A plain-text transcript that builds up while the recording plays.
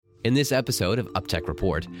In this episode of UpTech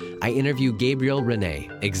Report, I interview Gabriel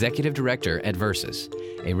René, Executive Director at Versus,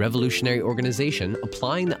 a revolutionary organization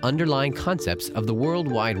applying the underlying concepts of the World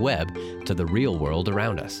Wide Web to the real world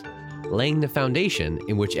around us, laying the foundation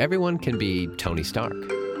in which everyone can be Tony Stark.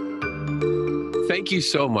 Thank you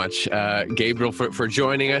so much, Gabriel, for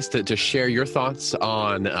joining us to share your thoughts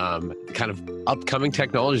on kind of upcoming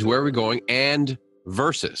technologies, where we're going, and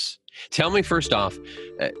Versus. Tell me first off,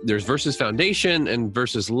 there's Versus Foundation and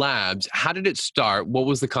Versus Labs. How did it start? What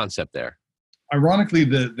was the concept there? Ironically,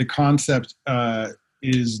 the concept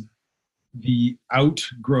is the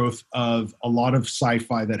outgrowth of a lot of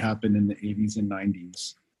sci-fi that happened in the 80s and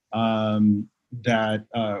 90s that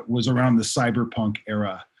was around the cyberpunk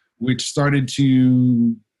era, which started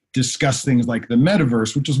to discuss things like the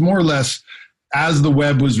metaverse, which was more or less, as the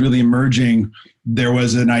web was really emerging, there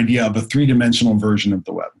was an idea of a three-dimensional version of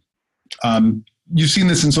the web. You've seen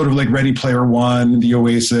this in sort of like Ready Player One, the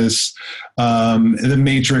Oasis, the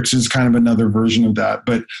Matrix is kind of another version of that.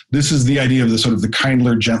 But this is the idea of the sort of the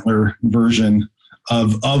kindler, gentler version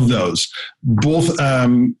of those. Both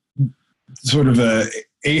sort of a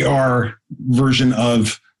AR version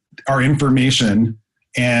of our information,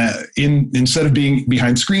 and instead of being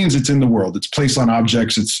behind screens, it's in the world. It's placed on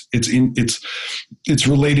objects. It's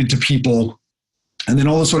related to people. And then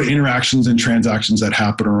all the sort of interactions and transactions that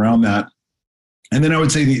happen around that. And then I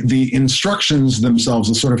would say the instructions themselves,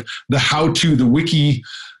 the sort of the how-to, the wiki,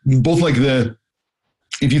 both like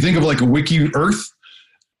if you think of like a wiki earth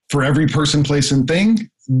for every person, place, and thing,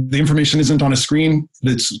 the information isn't on a screen.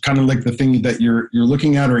 That's kind of like the thing that you're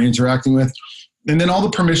looking at or interacting with. And then all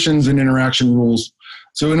the permissions and interaction rules.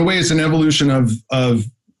 So in a way, it's an evolution of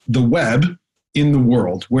the web in the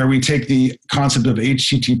world, where we take the concept of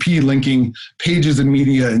HTTP linking pages and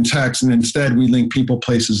media and text, and instead we link people,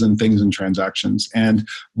 places, and things and transactions. And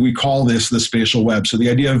we call this the spatial web. So the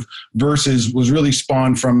idea of Versus was really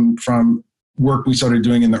spawned from work we started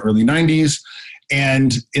doing in the early 90s.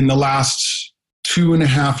 And in the last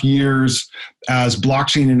 2.5 years, as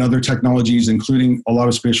blockchain and other technologies, including a lot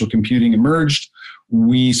of spatial computing, emerged,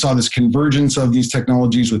 we saw this convergence of these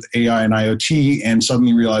technologies with AI and IoT and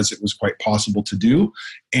suddenly realized it was quite possible to do,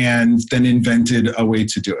 and then invented a way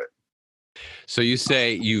to do it. So you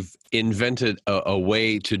say you've invented a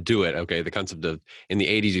way to do it. Okay, the concept of in the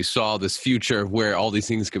 80s, you saw this future where all these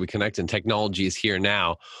things could be connected and technology is here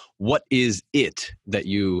now. What is it that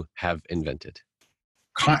you have invented?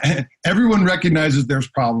 Everyone recognizes there's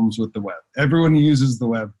problems with the web. Everyone who uses the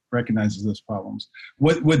web recognizes those problems.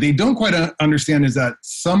 What they don't quite understand is that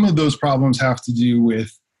some of those problems have to do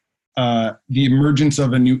with the emergence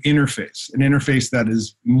of a new interface, an interface that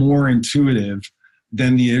is more intuitive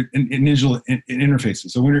than the initial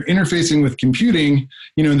interfaces. So when you're interfacing with computing,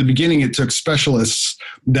 in the beginning it took specialists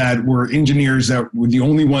that were engineers that were the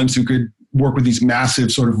only ones who could work with these massive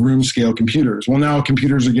sort of room scale computers. Well, now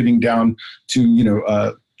computers are getting down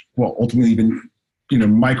to, ultimately even,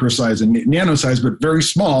 micro size and nano size, but very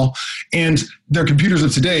small. And their computers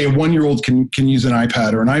of today, a 1-year-old can use an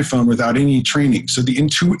iPad or an iPhone without any training. So the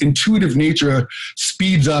intuitive nature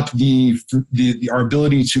speeds up our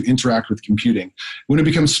ability to interact with computing. When it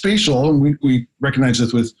becomes spatial, and we recognize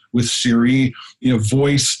this with Siri,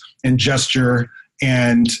 voice and gesture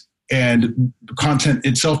and content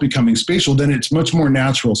itself becoming spatial, then it's much more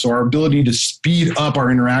natural. So our ability to speed up our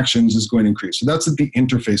interactions is going to increase. So that's at the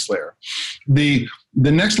interface layer. The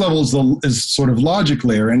next level is sort of logic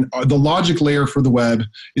layer. And the logic layer for the web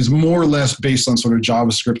is more or less based on sort of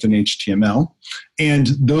JavaScript and HTML. And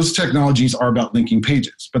those technologies are about linking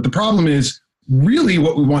pages. But the problem is, really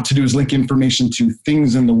what we want to do is link information to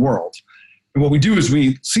things in the world. And what we do is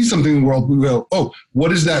we see something in the world, we go, oh,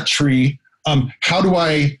 what is that tree? How do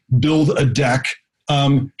I build a deck?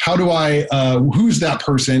 Who's that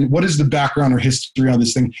person? What is the background or history on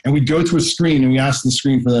this thing? And we go to a screen and we ask the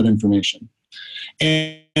screen for that information.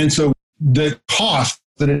 And so the cost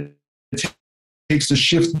that it takes to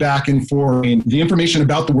shift back and forth, and the information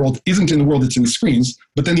about the world isn't in the world, it's in the screens.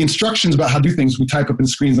 But then the instructions about how to do things, we type up in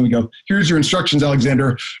screens and we go, here's your instructions,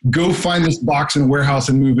 Alexander. Go find this box in a warehouse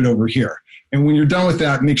and move it over here. And when you're done with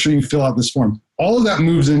that, make sure you fill out this form. All of that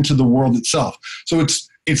moves into the world itself. So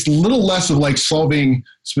it's a little less of like solving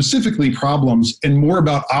specifically problems and more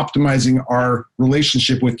about optimizing our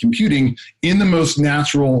relationship with computing in the most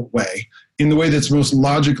natural way, in the way that's most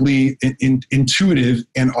logically intuitive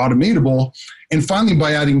and automatable. And finally,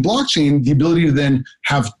 by adding blockchain, the ability to then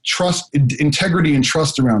have trust, integrity and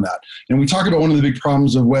trust around that. And we talk about one of the big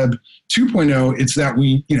problems of Web 2.0, it's that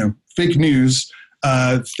fake news,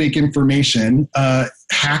 fake information,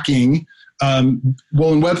 hacking,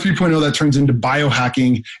 Well, in Web 3.0, that turns into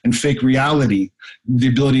biohacking and fake reality, the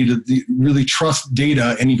ability to really trust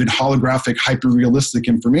data and even holographic, hyper-realistic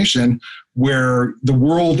information where the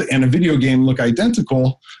world and a video game look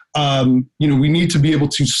identical. We need to be able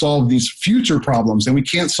to solve these future problems, and we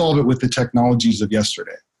can't solve it with the technologies of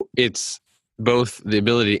yesterday. It's both the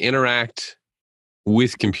ability to interact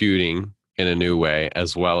with computing in a new way,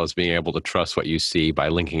 as well as being able to trust what you see by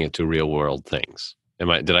linking it to real world things.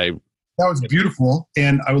 That was beautiful,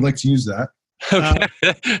 and I would like to use that. Okay.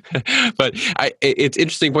 But it's an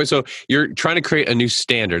interesting point. So you're trying to create a new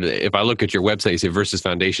standard. If I look at your website, you say Versus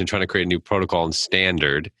Foundation, trying to create a new protocol and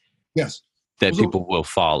standard. Yes. That people will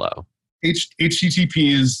follow.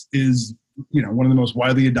 HTTP is one of the most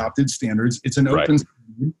widely adopted standards. It's an open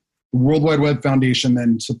standard. The World Wide Web Foundation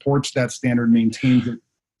then supports that standard, maintains it.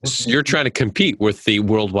 So you're trying to compete with the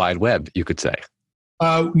World Wide Web, you could say.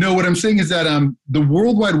 No, what I'm saying is that the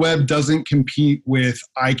World Wide Web doesn't compete with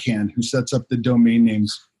ICANN, who sets up the domain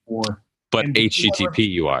names for. But HTTP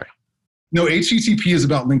you are. No, HTTP is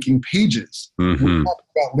about linking pages. Mm-hmm. We're talking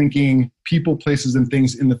about linking people, places, and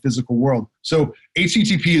things in the physical world. So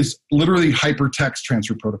HTTP is literally hypertext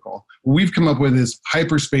transfer protocol. What we've come up with is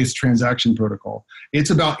hyperspace transaction protocol. It's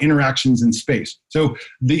about interactions in space. So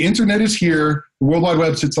the internet is here. The World Wide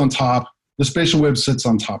Web sits on top. The spatial web sits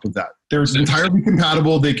on top of that. They're entirely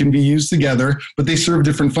compatible. They can be used together, but they serve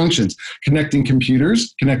different functions. Connecting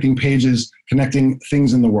computers, connecting pages, connecting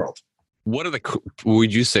things in the world. What are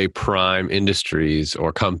would you say, prime industries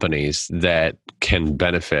or companies that can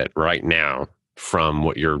benefit right now from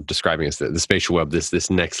what you're describing as the spatial web, this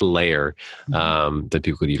next layer that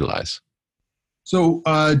people could utilize? So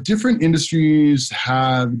different industries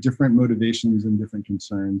have different motivations and different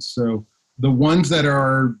concerns. So the ones that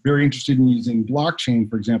are very interested in using blockchain,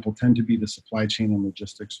 for example, tend to be the supply chain and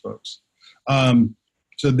logistics folks.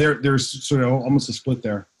 So there's sort of almost a split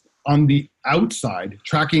there. On the outside,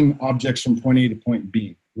 tracking objects from point A to point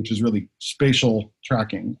B, which is really spatial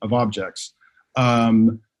tracking of objects,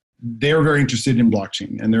 they're very interested in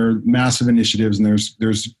blockchain, and there are massive initiatives. And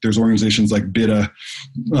there's organizations like BIDA,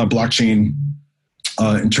 Blockchain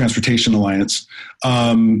and Transportation Alliance,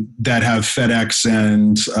 that have FedEx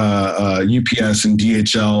and UPS and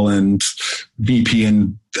DHL and BP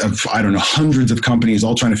and hundreds of companies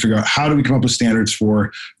all trying to figure out how do we come up with standards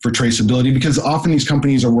for traceability, because often these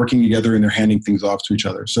companies are working together and they're handing things off to each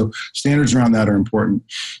other. So standards around that are important.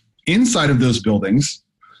 Inside of those buildings,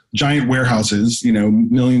 giant warehouses,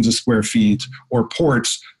 millions of square feet, or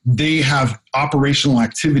ports, they have operational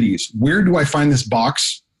activities. Where do I find this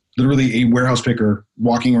box? Literally a warehouse picker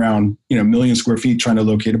walking around, a million square feet trying to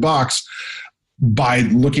locate a box by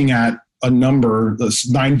looking at a number, this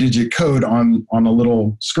 9-digit code on a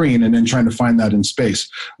little screen, and then trying to find that in space.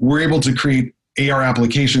 We're able to create AR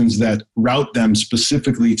applications that route them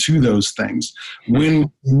specifically to those things. When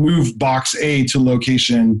you move box A to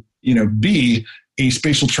location, B, a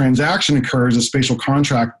spatial transaction occurs, a spatial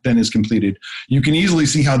contract then is completed. You can easily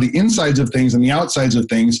see how the insides of things and the outsides of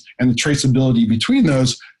things and the traceability between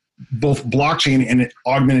those, both blockchain and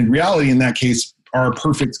augmented reality in that case, are a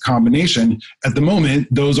perfect combination. At the moment,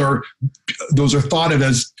 those are thought of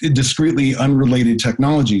as discretely unrelated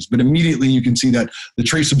technologies, but immediately you can see that the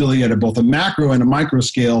traceability at both a macro and a micro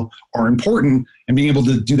scale are important, and being able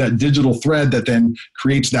to do that digital thread that then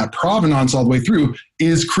creates that provenance all the way through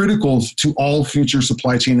is critical to all future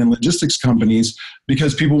supply chain and logistics companies,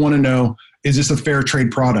 because people want to know, is this a fair trade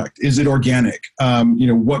product? Is it organic?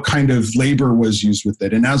 What kind of labor was used with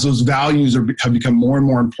it? And as those values have become more and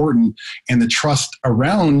more important, and the trust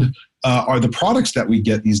around are the products that we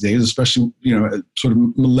get these days, especially sort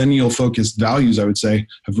of millennial-focused values, I would say,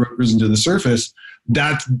 have risen to the surface,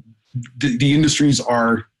 that the industries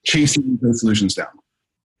are chasing those solutions down.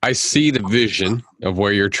 I see the vision of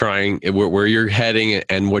where you're where you're heading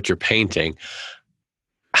and what you're painting.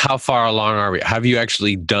 How far along are we? Have you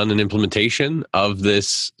actually done an implementation of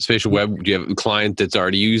this spatial web? Do you have a client that's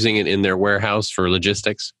already using it in their warehouse for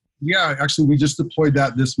logistics? Yeah, actually, we just deployed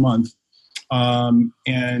that this month, and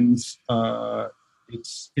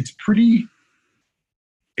it's pretty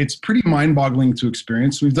mind-boggling to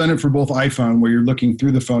experience. We've done it for both iPhone, where you're looking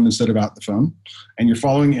through the phone instead of at the phone, and you're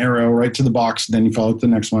following arrow right to the box, then you follow to the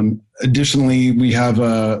next one. Additionally,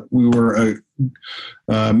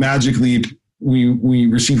 Magic Leap. We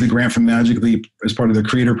received the grant from Magic Leap as part of the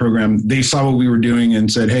creator program. They saw what we were doing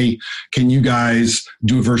and said, hey, can you guys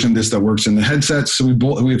do a version of this that works in the headsets? So we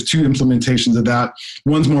have 2 implementations of that.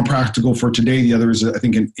 One's more practical for today. The other is, I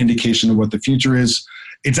think, an indication of what the future is.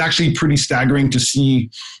 It's actually pretty staggering to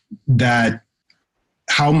see that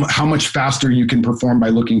how much faster you can perform by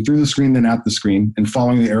looking through the screen than at the screen and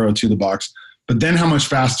following the arrow to the box. But then how much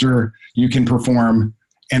faster you can perform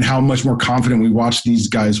and how much more confident we watch these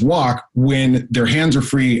guys walk when their hands are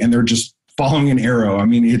free and they're just following an arrow. I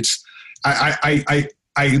mean, I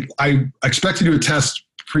expect to do a test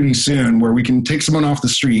pretty soon where we can take someone off the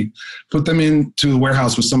street, put them into the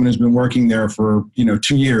warehouse with someone who's been working there for 2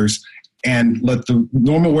 years, and let the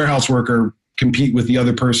normal warehouse worker compete with the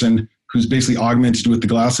other person who's basically augmented with the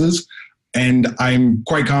glasses. And I'm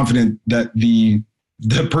quite confident that the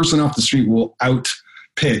person off the street will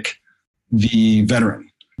outpick the veteran.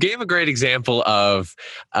 Gave a great example of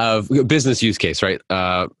business use case, right?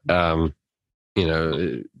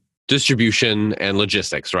 Distribution and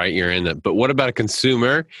logistics, right? You're in that. But what about a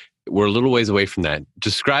consumer? We're a little ways away from that.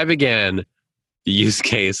 Describe again the use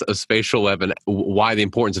case of spatial web and why the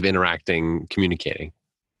importance of interacting, communicating.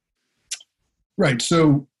 Right.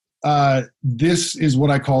 So this is what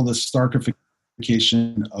I call the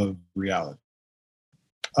Starkification of reality.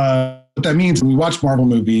 What that means, when we watch Marvel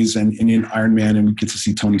movies and in Iron Man and we get to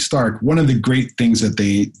see Tony Stark, one of the great things that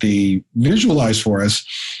they visualize for us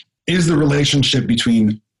is the relationship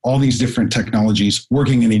between all these different technologies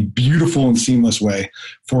working in a beautiful and seamless way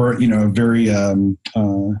for a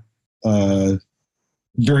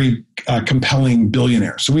very compelling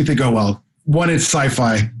billionaire. So we think, oh, well, one, it's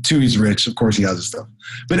sci-fi, two, he's rich, of course he has his stuff.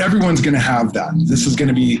 But everyone's going to have that. This is going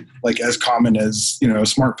to be like as common as a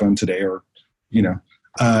smartphone today, or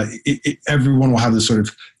everyone will have this sort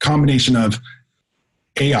of combination of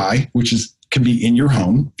AI, which can be in your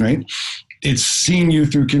home, right? It's seeing you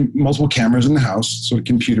through multiple cameras in the house, sort of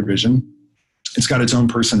computer vision. It's got its own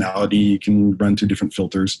personality. You can run through different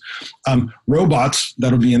filters. Robots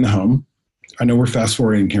that'll be in the home. I know we're fast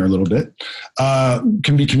forwarding here a little bit.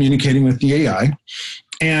 Can be communicating with the AI,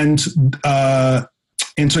 and so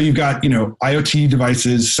you've got IoT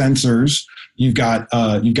devices, sensors. You've got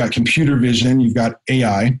computer vision. You've got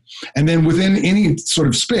AI, and then within any sort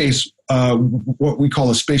of space, what we call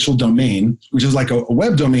a spatial domain, which is like a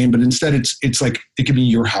web domain, but instead it's like it could be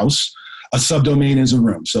your house. A subdomain is a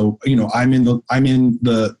room. So I'm in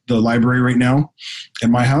the library right now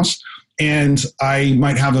in my house, and I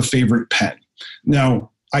might have a favorite pen.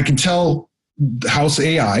 Now I can tell House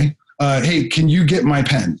AI, hey, can you get my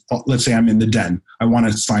pen? Let's say I'm in the den. I want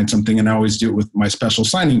to sign something, and I always do it with my special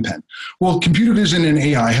signing pen. Well, computer vision and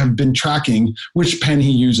AI have been tracking which pen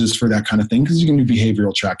he uses for that kind of thing, because you can do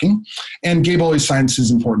behavioral tracking. And Gabe always signs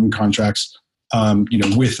his important contracts,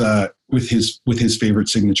 with his favorite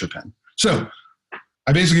signature pen. So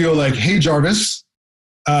I basically go like, hey, Jarvis,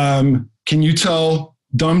 can you tell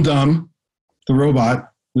Dum Dum, the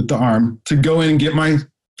robot with the arm, to go in and get my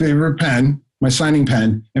favorite pen, my signing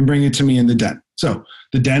pen, and bring it to me in the den? So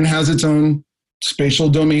the den has its own spatial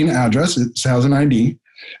domain address. It has an ID.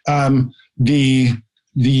 This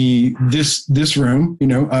room,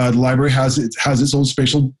 the library has its own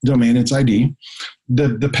spatial domain, its ID.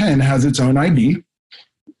 The pen has its own ID.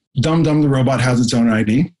 Dum Dum, the robot, has its own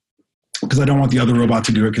ID, because I don't want the other robot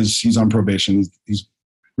to do it because he's on probation. He's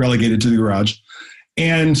relegated to the garage.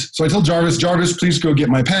 And so I tell Jarvis, please go get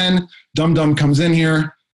my pen. Dum Dum comes in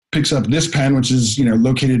here, picks up this pen, which is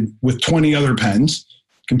located with 20 other pens.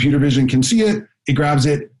 Computer vision can see it. It grabs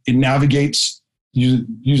it. It navigates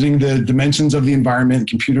using the dimensions of the environment,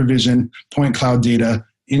 computer vision, point cloud data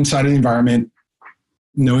inside of the environment,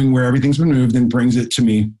 knowing where everything's been moved, and brings it to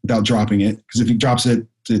me without dropping it. Because if he drops it,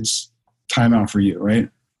 it's timeout for you, right?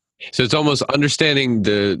 So it's almost understanding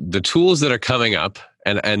the tools that are coming up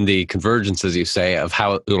and the convergence, as you say, of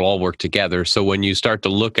how it'll all work together. So when you start to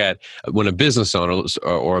look at, when a business owner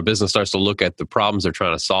or a business starts to look at the problems they're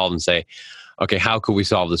trying to solve and say, okay, how could we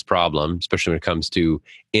solve this problem, especially when it comes to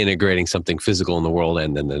integrating something physical in the world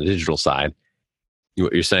and then the digital side,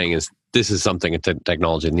 what you're saying is this is something, a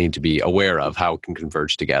technology they need to be aware of, how it can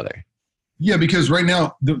converge together. Yeah, because right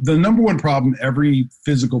now, the number one problem every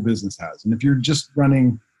physical business has, and if you're just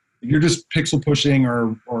pixel pushing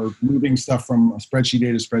or moving stuff from a spreadsheet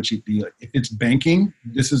A to spreadsheet B, like if it's banking,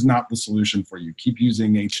 this is not the solution for you. Keep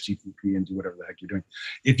using HTTP and do whatever the heck you're doing.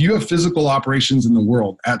 If you have physical operations in the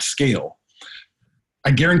world at scale, I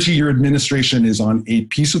guarantee your administration is on a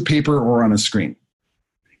piece of paper or on a screen.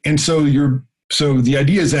 And so the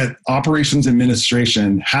idea is that operations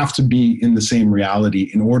administration have to be in the same reality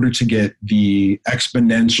in order to get the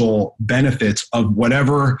exponential benefits of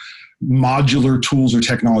whatever modular tools or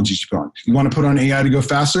technologies you put on. You want to put on AI to go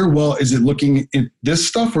faster? Well, is it looking at this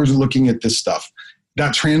stuff or is it looking at this stuff?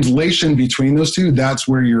 That translation between those two, that's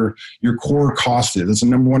where your core cost is. It's the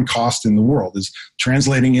number one cost in the world, is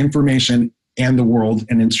translating information and the world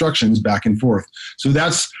and instructions back and forth. So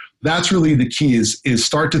that's that's really the key is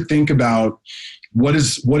start to think about what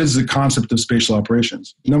is the concept of spatial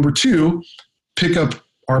operations. Number 2, pick up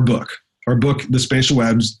our book, The Spatial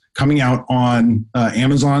Webs, coming out on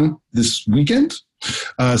Amazon this weekend,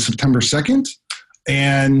 September 2nd.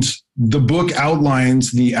 And the book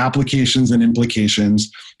outlines the applications and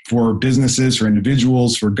implications for businesses, for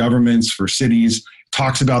individuals, for governments, for cities,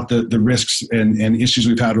 talks about the risks and issues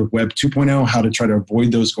we've had with Web 2.0, how to try to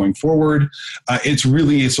avoid those going forward. It's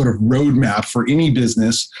really a sort of roadmap for any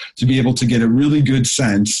business to be able to get a really good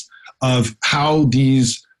sense of how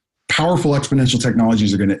these powerful exponential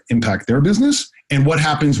technologies are going to impact their business, and what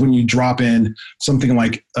happens when you drop in something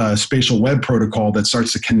like a spatial web protocol that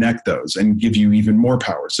starts to connect those and give you even more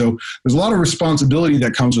power. So there's a lot of responsibility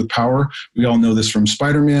that comes with power. We all know this from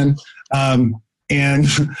Spider-Man. And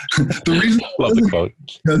the reason love the quote,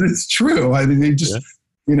 because it's true. I mean, they just,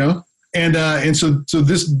 and so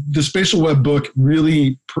the Spatial Web book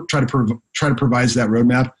really try to provide that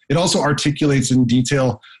roadmap. It also articulates in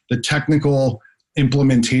detail the technical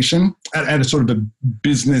implementation at a sort of a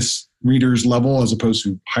business reader's level, as opposed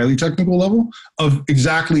to highly technical level, of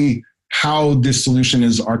exactly how this solution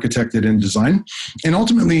is architected and designed. And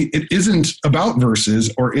ultimately, it isn't about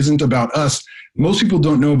Versus or isn't about us. Most people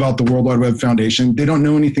don't know about the World Wide Web Foundation. They don't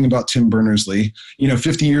know anything about Tim Berners-Lee.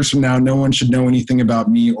 50 years from now, no one should know anything about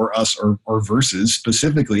me or us or Versus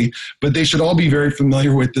specifically, but they should all be very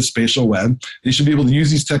familiar with the spatial web. They should be able to use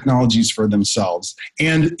these technologies for themselves.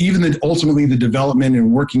 And even ultimately the development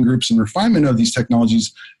and working groups and refinement of these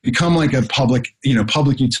technologies become like a public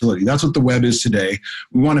utility. That's what the web is today.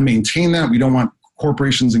 We want to maintain that. We don't want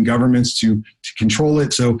corporations and governments to control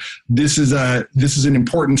it. So this is an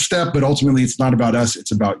important step, but ultimately it's not about us,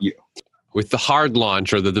 it's about you. With the hard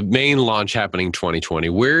launch or the main launch happening 2020,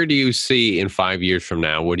 where do you see in 5 years from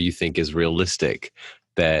now, what do you think is realistic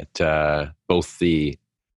that both the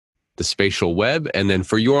spatial web and then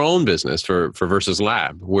for your own business, for Versus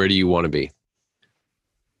Lab, where do you want to be?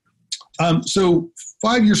 So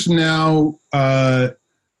 5 years from now,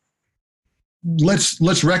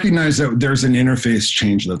 let's recognize that there's an interface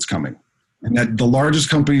change that's coming, and that the largest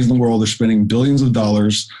companies in the world are spending billions of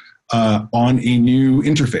dollars on a new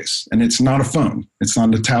interface. And it's not a phone. It's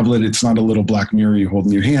not a tablet. It's not a little black mirror you hold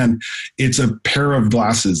in your hand. It's a pair of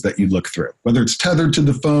glasses that you look through, whether it's tethered to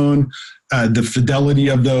the phone, the fidelity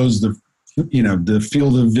of those, the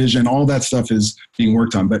field of vision, all that stuff is being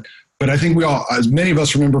worked on. But I think we all, as many of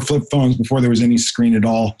us remember flip phones before there was any screen at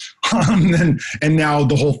all. And now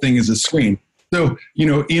the whole thing is a screen. So,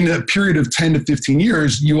 in a period of 10 to 15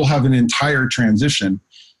 years, you will have an entire transition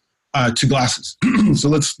to glasses. So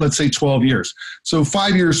let's say 12 years. So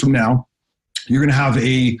 5 years from now, you're going to have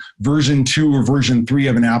a version 2 or version 3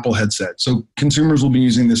 of an Apple headset. So consumers will be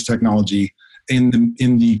using this technology in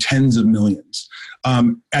the tens of millions.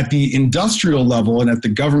 At the industrial level and at the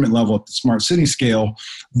government level, at the smart city scale,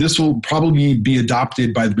 this will probably be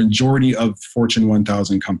adopted by the majority of Fortune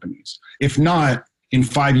 1000 companies. If not, in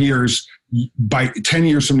 5 years, by 10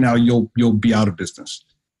 years from now, you'll be out of business.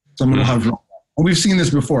 Someone will have. And we've seen this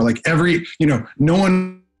before. Like no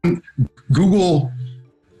one, Google,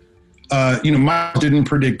 Microsoft didn't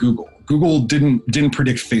predict Google. Google didn't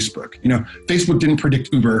predict Facebook. Facebook didn't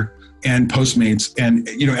predict Uber and Postmates. And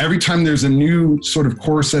every time there's a new sort of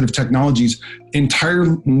core set of technologies,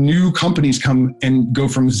 entire new companies come and go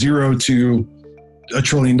from zero to $1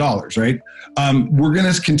 trillion, right? We're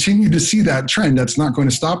going to continue to see that trend. That's not going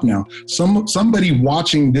to stop now. Somebody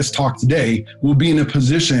watching this talk today will be in a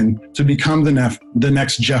position to become the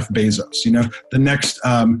next Jeff Bezos, the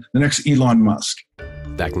next Elon Musk.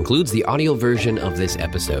 That concludes the audio version of this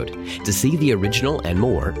episode. To see the original and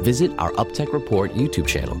more, visit our UpTech Report YouTube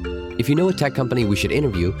channel. If you know a tech company we should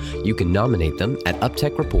interview, you can nominate them at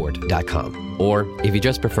uptechreport.com. Or if you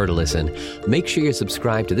just prefer to listen, make sure you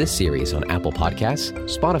subscribe to this series on Apple Podcasts,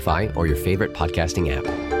 Spotify, or your favorite podcasting app.